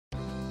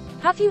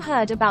Have you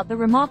heard about the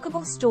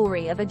remarkable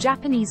story of a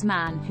Japanese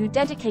man who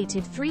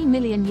dedicated 3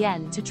 million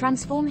yen to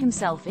transform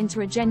himself into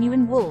a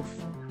genuine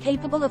wolf,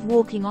 capable of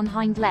walking on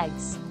hind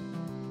legs?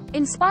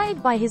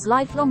 Inspired by his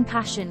lifelong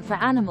passion for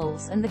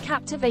animals and the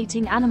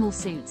captivating animal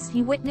suits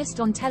he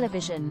witnessed on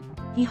television,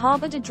 he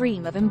harbored a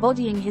dream of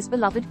embodying his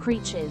beloved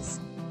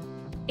creatures.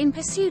 In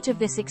pursuit of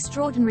this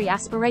extraordinary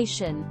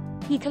aspiration,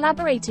 he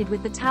collaborated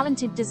with the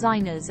talented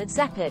designers at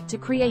Zeppet to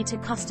create a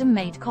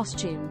custom-made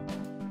costume.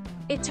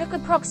 It took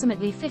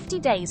approximately 50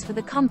 days for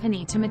the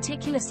company to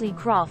meticulously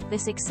craft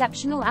this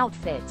exceptional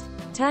outfit,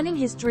 turning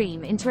his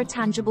dream into a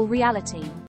tangible reality.